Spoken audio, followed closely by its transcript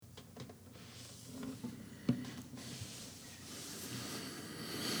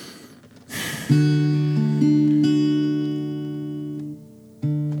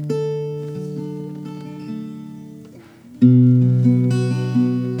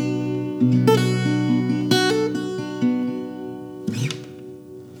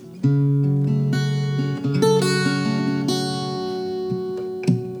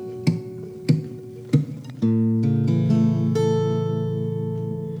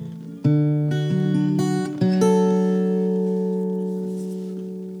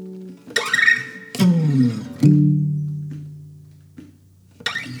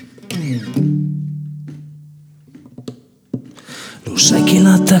Anche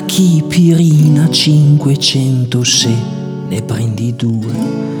la Tachiprina 500, se ne prendi 2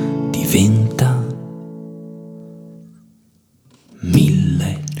 diventa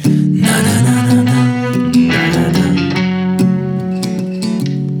 1000. Na na na na na, na na.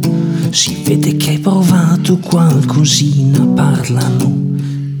 Si vede che hai provato qualcosina, parlano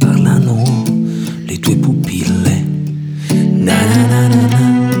le tue pupille. Na na na na na,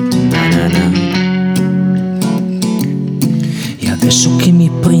 na na. E adesso che mi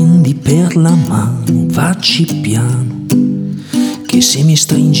prendi per la mano, vacci piano, che se mi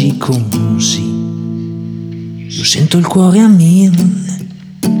stringi così io sento il cuore a 1000.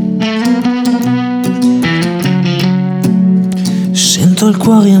 Sento il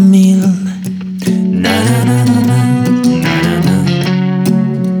cuore a 1000. Na na na na na, na na.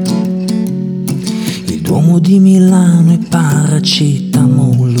 Il Duomo di Milano e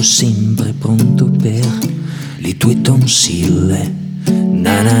Paracetamolo, sempre pronto per le tue tonsille.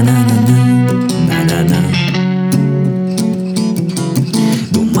 Na na na na na, na na.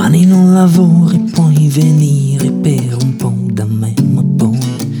 Domani non lavori, puoi venire per un po' da me, ma poi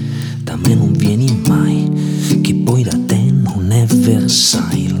da me non vieni mai, che poi da te non è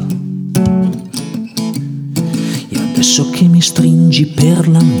Versailles. E adesso che mi stringi per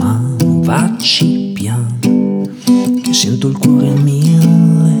la mano, vacci piano, che sento il cuore a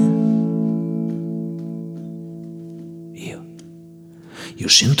 1000. Io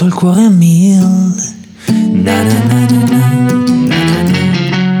sento il cuore a 1000. Na na na na na, na na.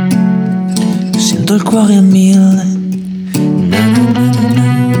 Sento il cuore a 1000. Na na na na na,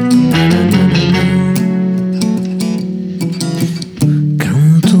 na na na.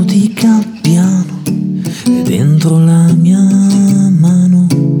 Canto di gabbiano dentro la mia mano.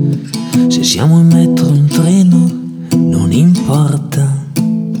 Se siamo in metro o in treno non importa.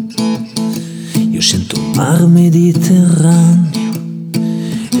 Io sento il mar Mediterraneo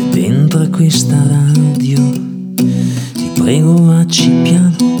e dentro questa radio ti prego vacci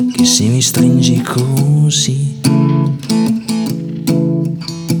piano, che se mi stringi così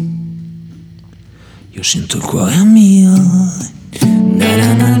io sento il cuore a 1000. Na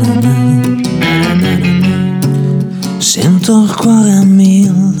na na na na, na na na. Sento il cuore a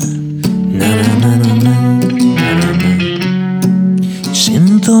 1000. Na na na na na, na na.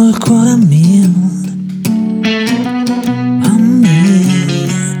 Sento il cuore a 1000. A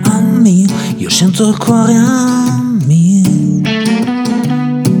 1000, a 1000. Io sento il cuore a 1000.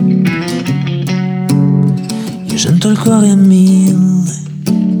 Io sento il cuore a 1000.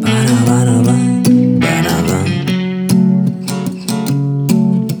 Ba-da-ba-da-ba, ba-da-ba.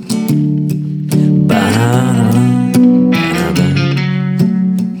 Ba-da-ba.